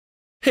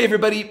Hey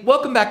everybody,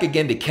 welcome back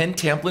again to Ken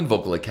Tamplin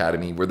Vocal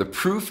Academy, where the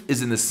proof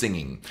is in the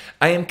singing.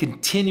 I am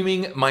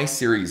continuing my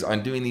series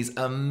on doing these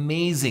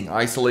amazing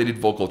isolated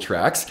vocal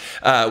tracks,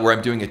 where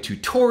I'm doing a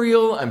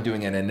tutorial, I'm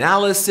doing an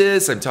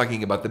analysis, I'm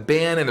talking about the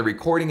band and the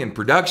recording and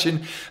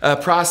production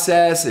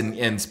process and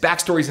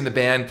backstories in the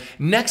band.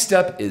 Next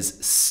up is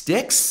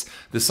Styx.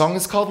 The song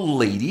is called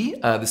Lady.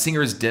 The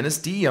singer is Dennis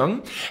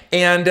DeYoung.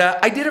 And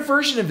I did a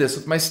version of this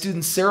with my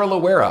student Sarah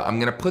Loera. I'm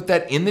gonna put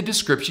that in the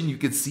description. You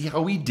can see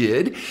how we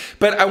did.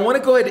 But I wanna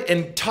go ahead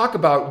and talk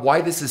about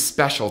why this is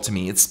special to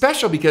me. It's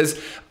special because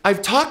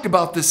I've talked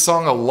about this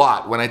song a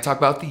lot when I talk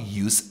about the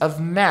use of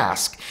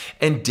mask.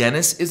 And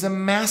Dennis is a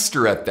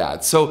master at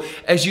that. So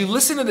as you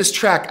listen to this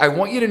track, I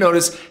want you to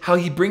notice how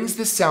he brings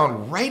this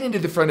sound right into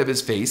the front of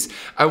his face.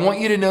 I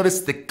want you to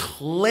notice the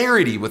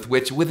clarity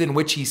within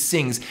which he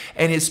sings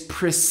and his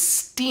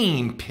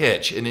pristine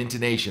pitch and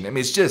intonation. I mean,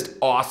 it's just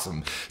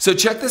awesome. So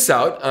check this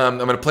out. I'm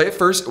gonna play it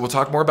first. We'll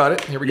talk more about it.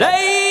 Here we go.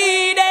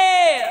 Lady,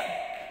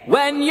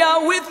 when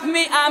you're with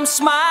me, I'm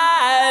smiling.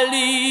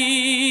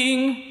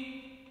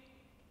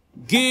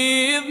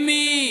 Give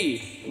me,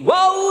 whoa,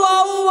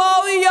 whoa,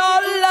 whoa,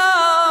 your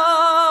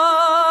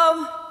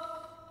love.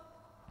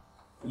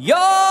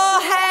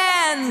 Your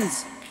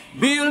hands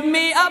build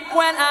me up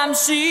when I'm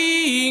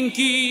sinking.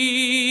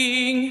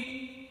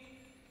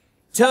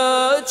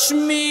 Touch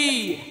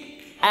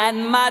me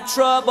and my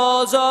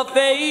troubles will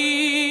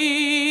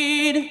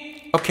fade.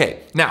 Okay,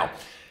 now,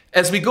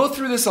 as we go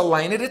through this a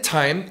line at a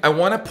time, I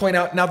want to point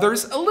out, now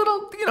there's a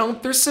little,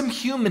 there's some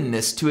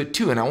humanness to it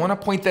too, and I want to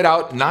point that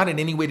out, not in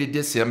any way to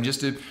diss him,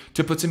 just to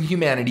put some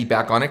humanity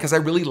back on it, because I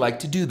really like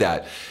to do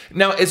that.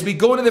 Now, as we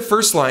go into the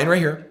first line right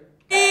here.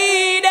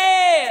 Lady,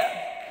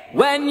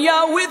 when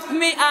you're with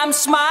me, I'm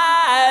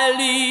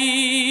smiling.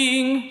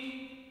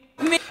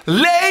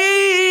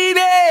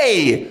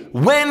 Lady,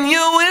 when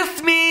you're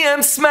with me,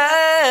 I'm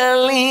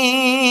smiling.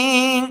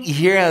 You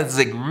hear how it's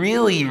like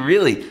really,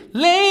 really,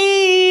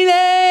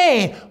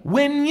 lady,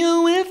 when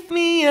you're with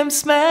me, I'm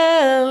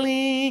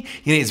smiling.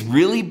 It's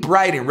really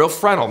bright and real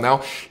frontal.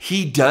 Now,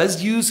 he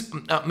does use,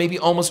 maybe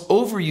almost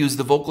overuse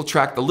the vocal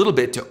tract a little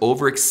bit to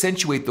over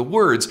accentuate the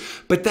words,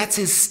 but that's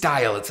his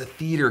style. It's a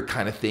theater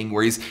kind of thing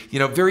where he's,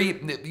 very,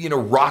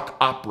 rock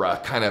opera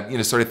kind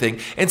of, sort of thing.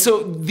 And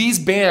so these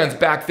bands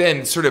back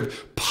then sort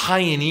of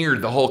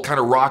pioneered the whole kind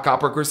of rock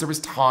opera. Of course, there was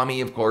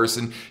Tommy, of course,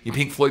 and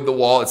Pink Floyd, The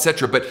Wall,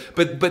 etc.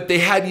 But they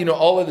had,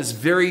 all of this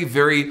very,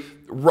 very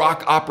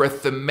rock opera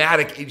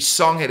thematic. Each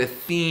song had a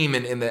theme,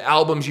 and the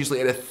albums usually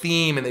had a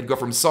theme, and they'd go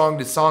from song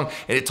to song,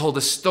 and it told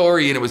a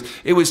story, and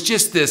it was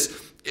just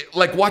this,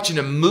 like watching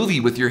a movie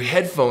with your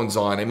headphones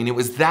on. I mean, it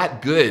was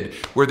that good,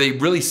 where they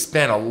really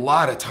spent a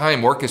lot of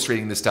time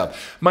orchestrating this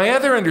stuff. My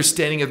other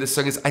understanding of this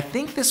song is I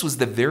think this was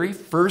the very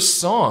first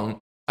song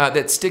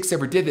that Styx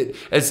ever did. That,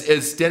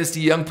 as Dennis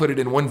DeYoung put it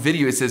in one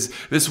video, he says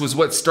this was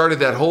what started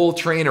that whole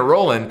train a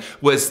rolling,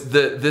 was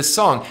this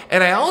song.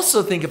 And I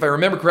also think, if I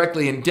remember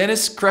correctly, and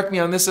Dennis, correct me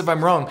on this if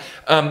I'm wrong,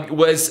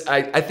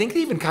 I think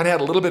they even kind of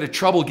had a little bit of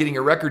trouble getting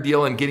a record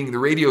deal and getting the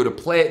radio to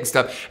play it and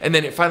stuff. And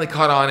then it finally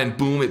caught on, and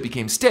boom, it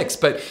became Styx.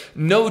 But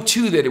know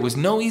too that it was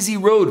no easy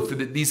road for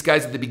these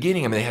guys at the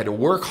beginning. I mean, they had to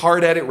work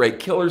hard at it, write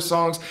killer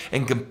songs,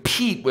 and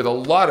compete with a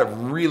lot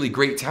of really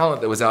great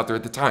talent that was out there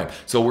at the time.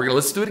 So we're gonna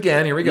listen to it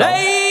again. Here we go.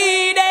 Lady,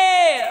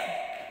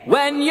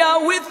 when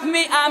you're with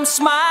me, I'm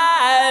smiling.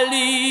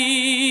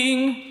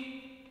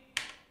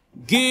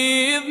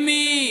 Give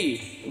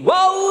me, whoa,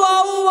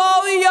 whoa,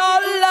 whoa,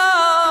 your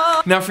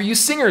love. Now, for you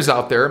singers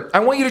out there, I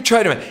want you to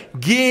try to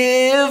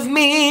give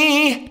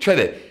me. Try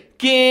that.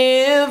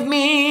 Give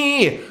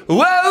me, whoa,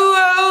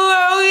 whoa,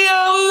 whoa,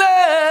 your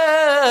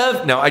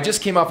love. Now, I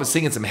just came off of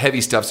singing some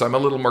heavy stuff, so I'm a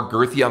little more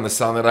girthy on the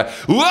sound that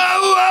whoa, whoa,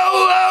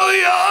 whoa,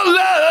 your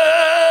love.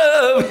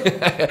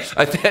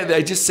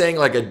 I just sang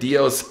like a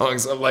Dio song,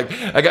 so I'm like,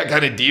 I got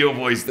kind of Dio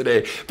voice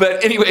today.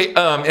 But anyway,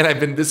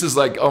 and this is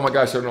like, oh my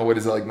gosh, I don't know, what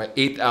is it, like my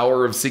 8th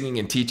hour of singing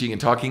and teaching and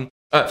talking.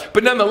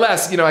 But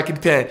nonetheless, I can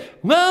kind of,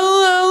 whoa,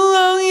 whoa,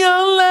 whoa,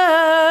 your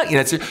love.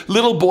 It's a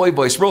little boy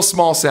voice, real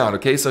small sound,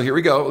 okay? So here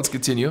we go, let's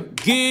continue.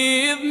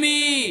 Give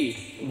me,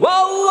 whoa,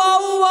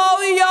 whoa,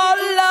 whoa,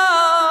 your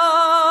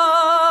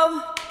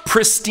love.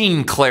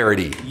 Pristine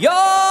clarity. Your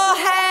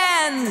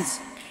hands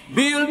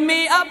build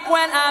me up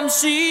when I'm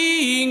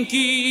sinking.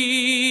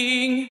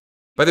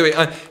 By the way,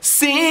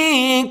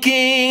 sinking,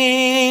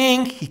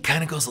 he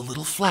kind of goes a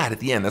little flat at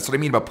the end. That's what I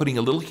mean about putting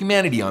a little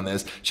humanity on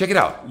this. Check it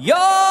out. Your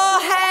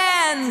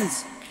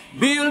hands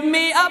build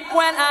me up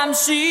when I'm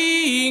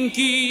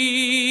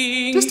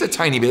sinking. Just a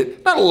tiny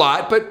bit, not a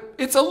lot, but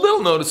it's a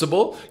little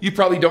noticeable. You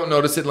probably don't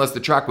notice it unless the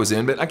track was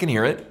in, but I can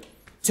hear it.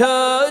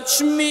 Touch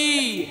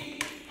me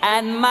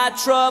and my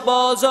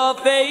troubles will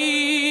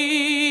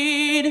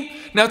fade.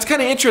 Now it's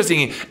kind of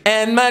interesting,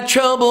 and my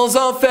troubles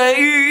all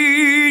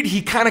fade.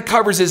 He kind of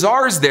covers his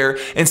R's there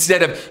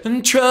instead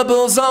of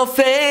troubles all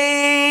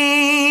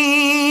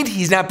fade.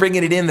 He's not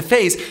bringing it in the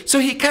face, so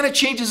he kind of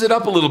changes it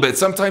up a little bit.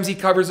 Sometimes he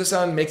covers the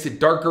sound and makes it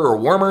darker or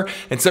warmer,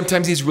 and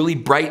sometimes he's really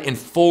bright and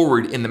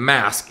forward in the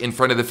mask in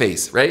front of the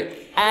face, right?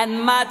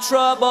 and my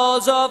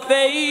troubles are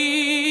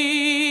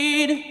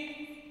fade.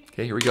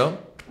 Okay, here we go.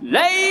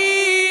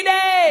 Lady,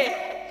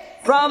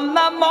 from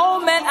the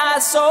moment I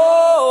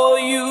saw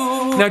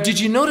you. Now, did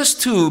you notice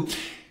too,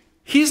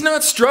 he's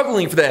not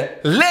struggling for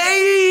that.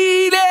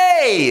 Lady,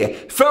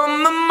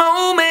 from the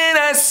moment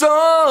I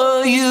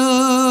saw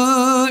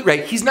you.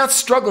 Right, he's not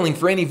struggling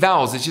for any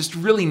vowels. It's just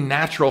really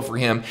natural for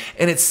him,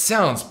 and it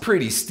sounds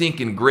pretty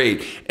stinking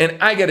great. And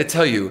I gotta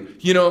tell you,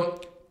 you know,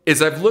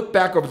 as I've looked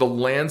back over the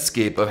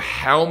landscape of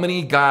how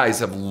many guys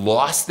have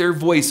lost their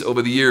voice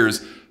over the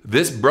years,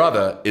 this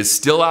brother is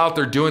still out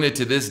there doing it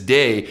to this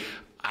day.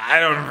 I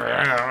don't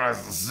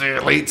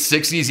know, late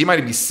 60s, he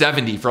might be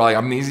 70 for all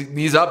I mean,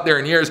 he's up there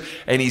in years,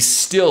 and he's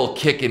still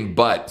kicking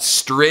butt,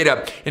 straight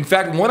up. In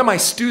fact, one of my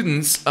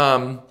students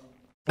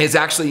is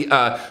actually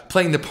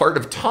playing the part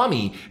of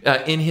Tommy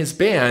in his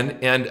band,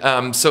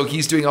 and so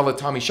he's doing all the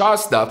Tommy Shaw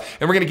stuff,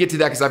 and we're gonna get to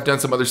that because I've done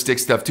some other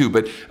Styx stuff too,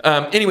 but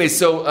anyway,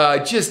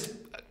 so just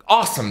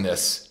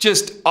awesomeness,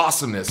 just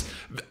awesomeness.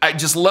 I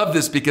just love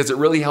this because it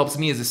really helps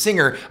me as a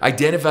singer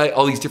identify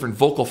all these different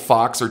vocal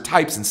fox or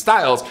types and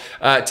styles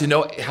to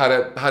know how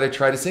to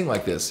try to sing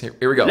like this. Here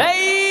we go.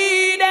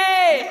 Lady,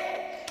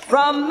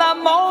 from the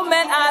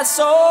moment I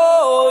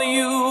saw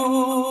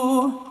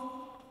you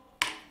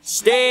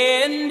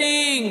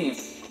standing,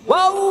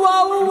 whoa,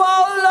 whoa,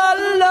 whoa,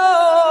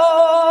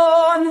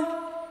 alone,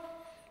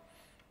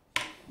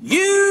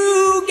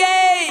 you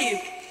gave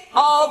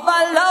all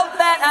the love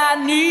that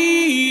I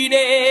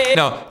needed.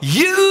 Now,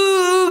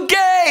 you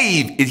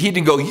gave. He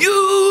didn't go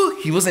you.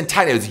 He wasn't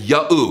tight. It was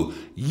ya-oo.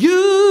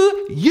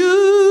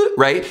 You,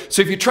 right?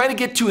 So if you're trying to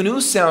get to an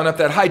ooh sound up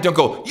that high, don't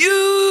go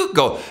you.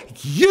 Go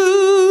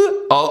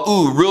you. Oh,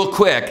 ooh, real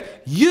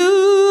quick.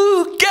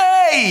 You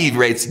gave.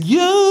 Right? It's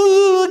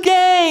you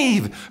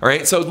gave. All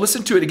right. So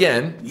listen to it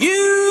again.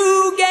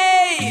 You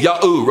gave.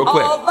 Ya-oo, real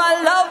quick. All the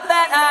love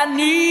that I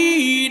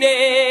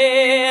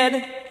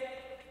needed.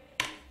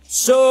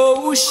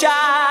 So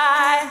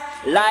shy,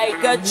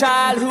 like a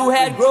child who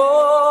had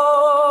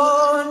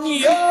grown.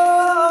 You're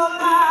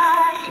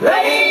my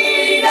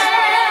lady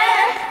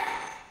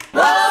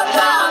of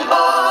the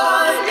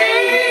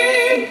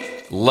morning.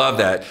 Love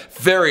that.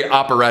 Very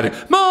operatic.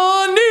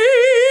 Morning.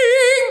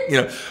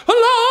 You know,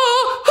 hello.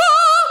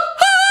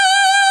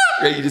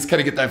 Right? You just kind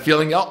of get that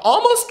feeling,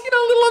 almost, you know,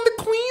 a little on the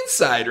Queen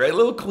side, right? A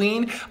little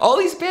Queen. All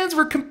these bands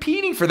were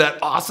competing for that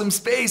awesome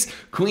space.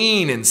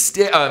 Queen and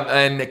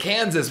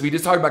Kansas. We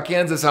just talked about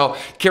Kansas, how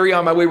Carry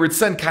On My Wayward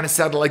Son kind of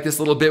sounded like this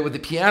little bit with the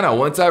piano.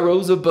 Once I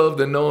rose above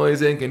the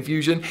noise and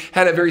confusion.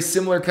 Had a very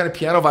similar kind of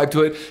piano vibe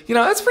to it. You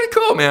know, that's pretty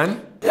cool,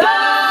 man.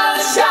 The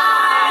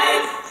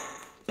shine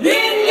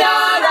in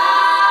your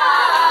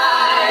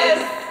eyes,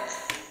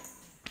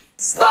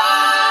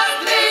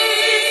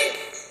 sparkling,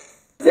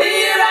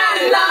 clear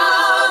and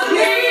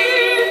lovely.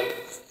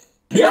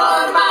 You're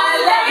my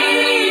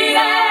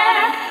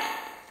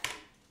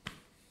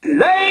lady,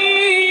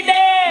 lady,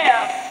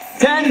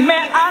 turn me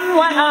on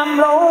when I'm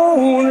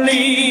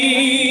lonely.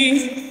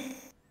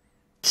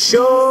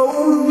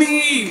 Show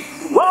me,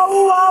 whoa,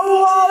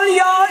 whoa, whoa,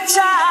 your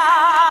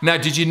child. Now,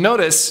 did you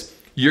notice?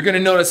 You're going to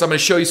notice, I'm going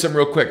to show you some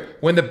real quick.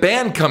 When the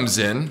band comes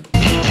in.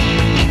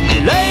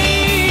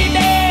 Lady,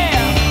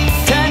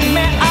 turn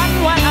me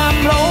on when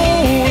I'm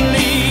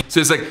lonely. So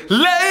it's like,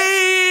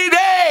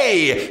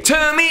 lady,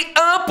 turn me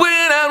up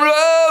when I'm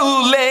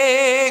rolling.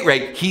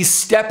 Right? He's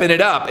stepping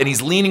it up and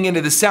he's leaning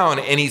into the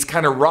sound and he's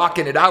kind of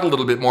rocking it out a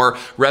little bit more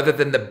rather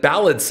than the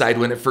ballad side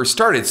when it first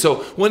started. So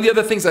one of the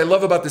other things I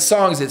love about the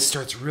song is it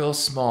starts real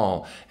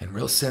small and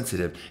real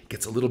sensitive,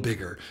 gets a little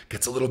bigger,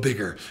 gets a little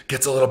bigger,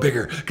 gets a little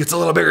bigger, gets a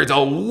little bigger. It's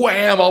all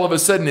wham, all of a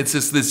sudden it's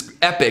just this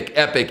epic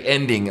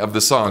ending of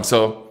the song.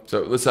 So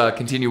let's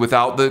continue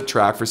without the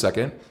track for a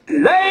second.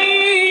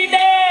 Lady,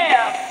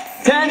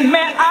 turn me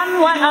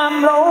on when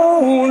I'm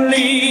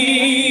lonely.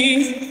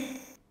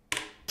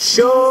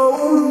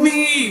 Show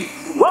me,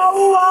 whoa,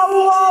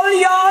 whoa, whoa,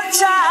 your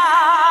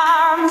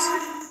charms.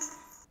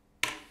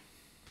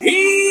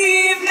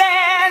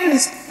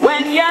 Evenings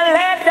when you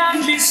lay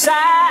down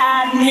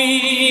beside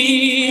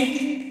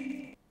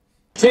me,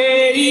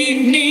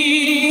 take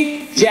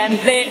me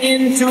gently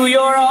into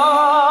your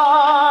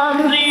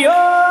arms.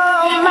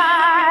 You're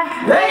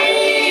my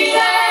lady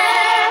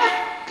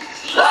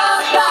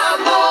of the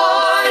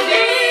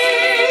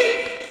morning.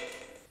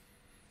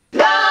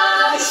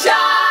 The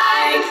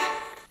shine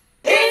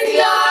in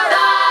your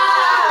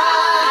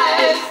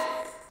eyes,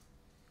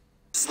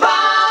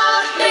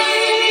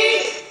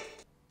 sparkling,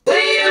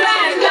 clear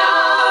and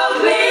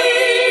lovely.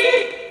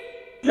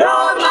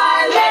 You're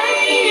my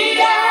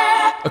lady.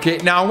 Okay,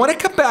 now I want to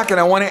come back and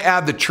I want to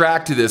add the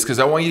track to this because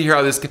I want you to hear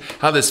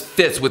how this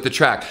fits with the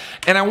track.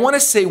 And I want to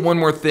say one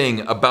more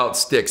thing about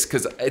Styx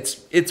because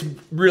it's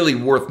really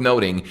worth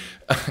noting,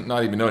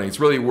 not even noting, it's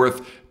really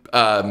worth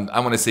I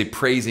want to say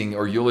praising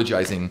or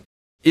eulogizing,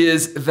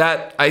 is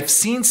that I've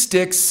seen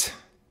Styx,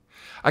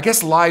 I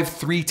guess live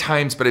 3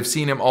 times, but I've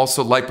seen him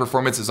also live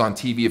performances on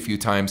TV a few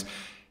times.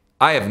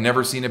 I have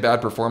never seen a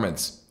bad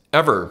performance,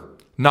 ever.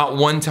 Not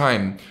one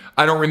time.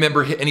 I don't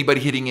remember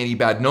anybody hitting any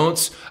bad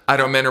notes. I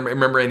don't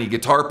remember any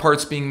guitar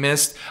parts being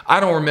missed.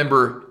 I don't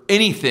remember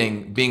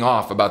anything being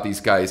off about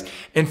these guys.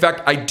 In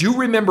fact, I do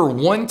remember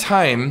one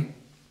time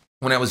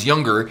when I was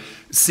younger,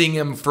 seeing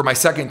him for my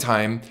second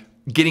time,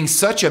 getting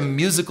such a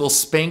musical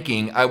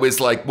spanking. I was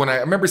like,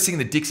 I remember seeing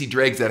the Dixie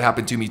Dregs, that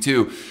happened to me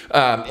too.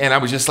 And I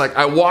was just like,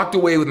 I walked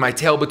away with my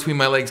tail between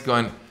my legs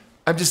going,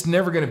 I'm just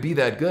never gonna be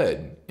that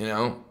good, you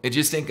know? It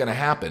just ain't gonna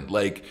happen.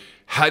 Like,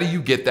 how do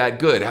you get that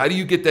good? How do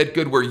you get that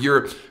good where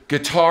your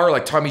guitar,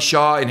 like Tommy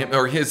Shaw and him,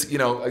 or his, you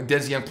know,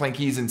 Dennis DeYoung playing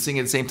keys and singing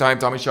at the same time,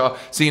 Tommy Shaw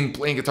singing,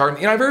 playing guitar,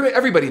 you know,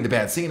 everybody in the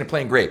band singing and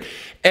playing great.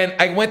 And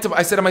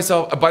I said to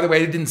myself, by the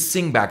way, I didn't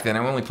sing back then,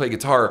 I only played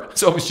guitar.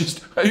 So it was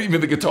just, even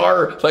the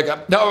guitar, like,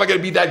 no, am I gonna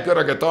be that good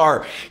on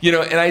guitar? You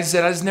know, and I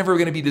said, I was never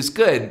gonna be this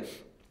good.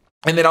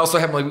 And then also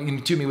happened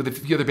like to me with a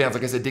few other bands,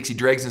 like I said, Dixie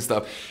Dregs and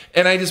stuff.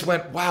 And I just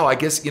went, wow, I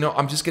guess, you know,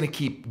 I'm just gonna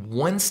keep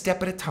one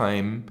step at a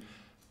time,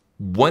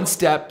 one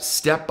step,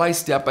 step by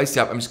step by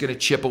step. I'm just gonna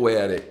chip away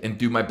at it and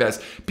do my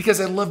best because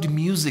I loved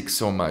music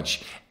so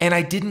much. And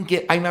I didn't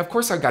get, I mean, of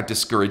course I got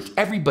discouraged.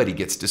 Everybody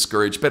gets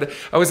discouraged, but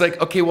I was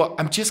like, okay, well,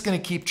 I'm just gonna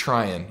keep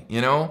trying, you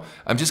know?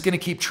 I'm just gonna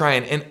keep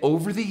trying. And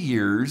over the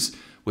years,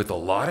 with a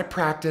lot of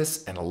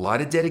practice and a lot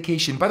of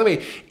dedication. By the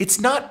way, it's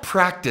not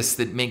practice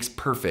that makes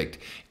perfect.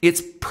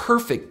 It's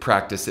perfect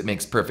practice that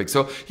makes perfect.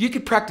 So you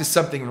could practice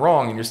something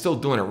wrong and you're still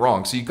doing it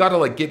wrong. So you gotta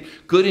like get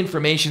good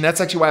information.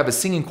 That's actually why I have a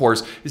singing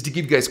course, is to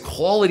give you guys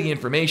quality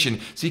information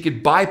so you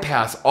could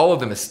bypass all of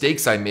the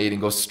mistakes I made and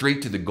go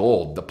straight to the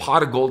gold, the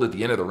pot of gold at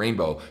the end of the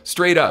rainbow,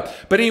 straight up.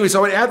 But anyways, I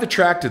want to add the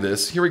track to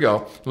this. Here we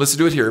go. Let's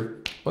do it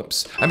here.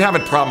 Whoops, I'm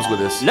having problems with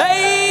this.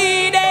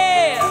 Lady,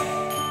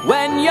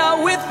 when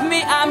you're with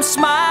me, I'm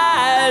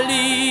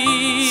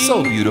smiling.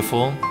 So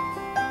beautiful.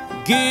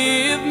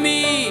 Give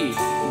me,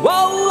 whoa,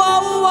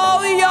 whoa,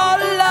 whoa, your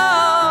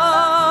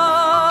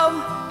love.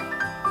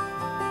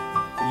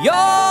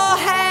 Your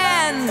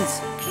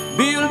hands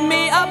build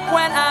me up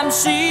when I'm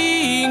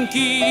sinking.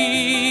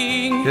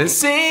 It's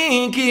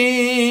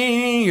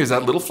sinking. Here's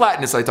that little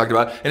flatness I talked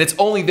about. And it's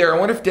only there. I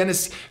wonder if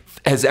Dennis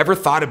has ever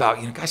thought about,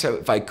 you know, gosh,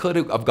 if I could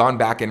have gone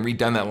back and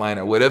redone that line,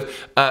 I would have.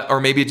 Or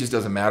maybe it just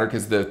doesn't matter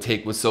because the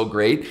take was so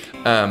great.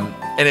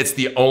 And it's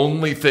the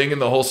only thing in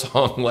the whole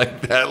song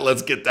like that.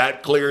 Let's get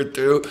that cleared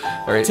too.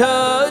 All right.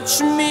 Touch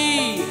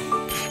me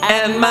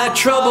And my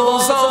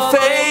troubles all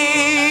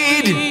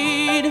fade.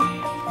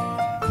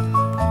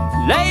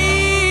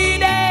 Lady,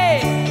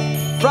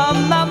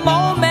 from the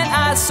moment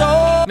I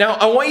saw. Now,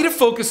 I want you to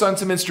focus on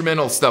some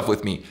instrumental stuff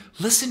with me.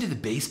 Listen to the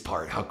bass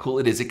part, how cool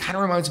it is. It kind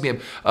of reminds me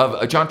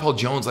of John Paul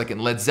Jones, like in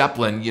Led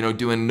Zeppelin, you know,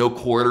 doing No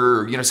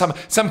Quarter, or, you know, some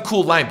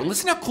cool line. But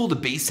listen how cool the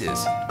bass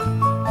is.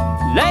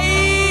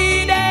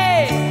 Lady,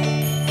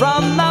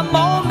 from the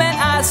moment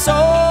I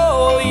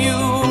saw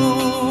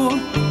you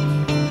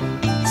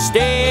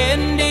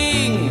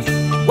standing,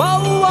 whoa,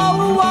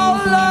 whoa,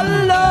 whoa, la,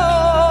 la.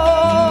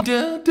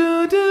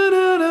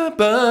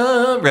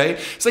 Right?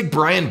 It's like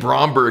Brian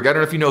Bromberg. I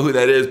don't know if you know who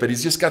that is, but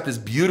he's just got this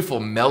beautiful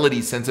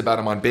melody sense about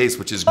him on bass,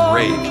 which is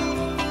great. You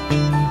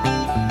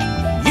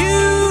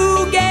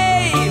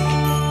gave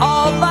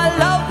all the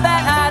love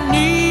that I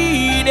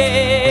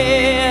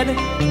needed.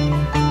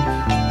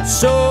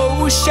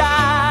 So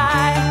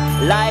shy,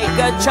 like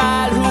a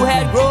child who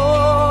had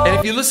grown. And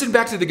if you listen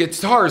back to the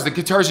guitars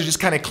are just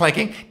kind of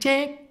clanking.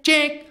 Jink,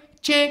 jink,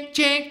 jink,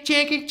 jink,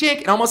 jink,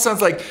 jink. It almost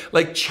sounds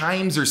like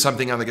chimes or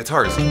something on the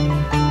guitars.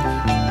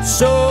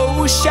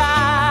 So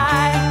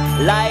shy,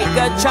 like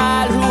a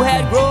child who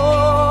had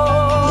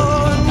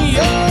grown.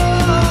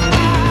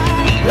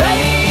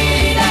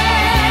 Lady,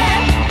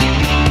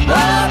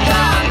 look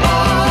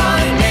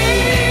upon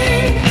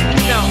me.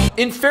 Now,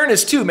 in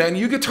fairness too, man,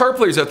 you guitar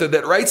players out there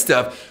that write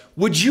stuff,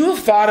 would you have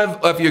thought of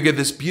if you get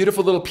this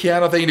beautiful little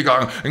piano thing to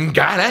go,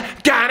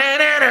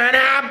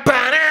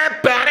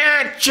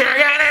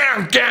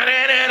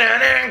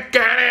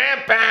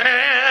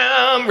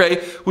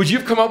 right? Would you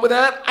have come up with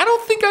that? I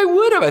don't think I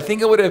would have. I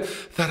think I would have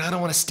thought, I don't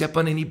want to step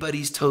on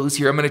anybody's toes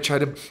here. I'm going to try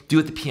to do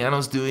what the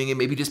piano's doing and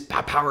maybe just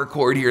pop power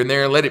chord here and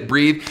there and let it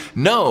breathe.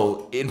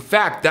 No, in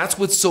fact, that's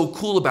what's so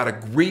cool about a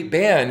great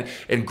band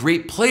and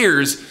great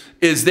players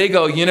is they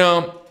go, you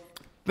know,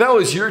 that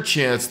was your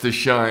chance to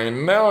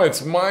shine. Now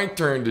it's my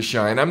turn to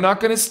shine. I'm not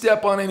going to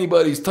step on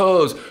anybody's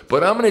toes,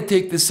 but I'm going to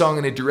take this song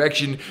in a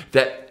direction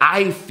that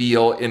I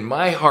feel in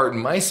my heart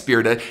and my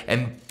spirit,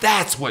 and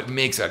that's what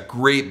makes a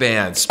great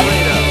band. Straight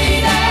up.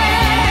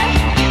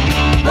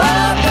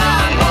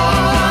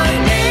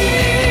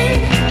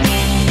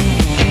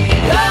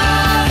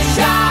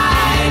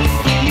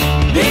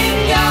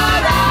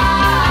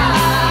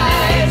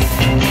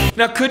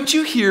 Now, couldn't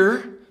you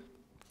hear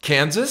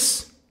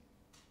Kansas,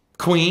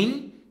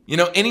 Queen, you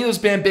know, any of those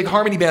big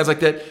harmony bands like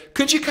that?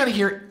 Couldn't you kind of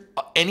hear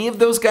any of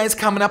those guys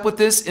coming up with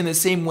this in the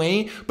same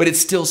way, but it's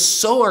still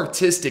so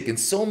artistic and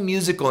so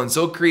musical and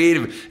so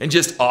creative and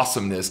just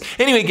awesomeness.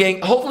 Anyway,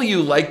 gang, hopefully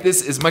you like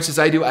this as much as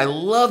I do. I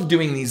love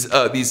doing these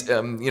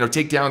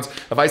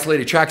takedowns of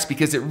isolated tracks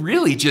because it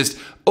really just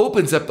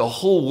opens up the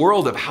whole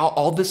world of how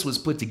all this was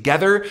put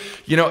together.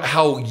 You know,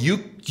 how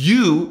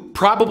you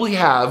probably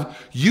have,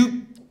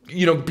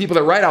 people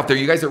that write out there,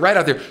 you guys that write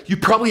out there, you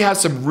probably have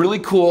some really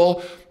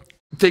cool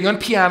thing on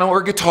piano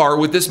or guitar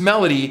with this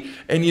melody,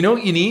 and you know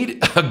what you need?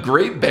 A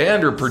great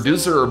band or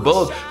producer or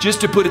both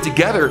just to put it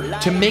together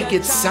to make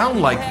it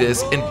sound like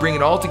this and bring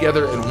it all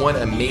together in one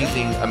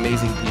amazing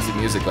piece of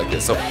music like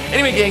this. So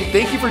anyway, gang,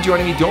 thank you for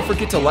joining me. Don't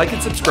forget to like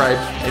and subscribe,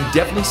 and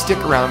definitely stick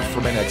around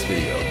for my next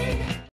video.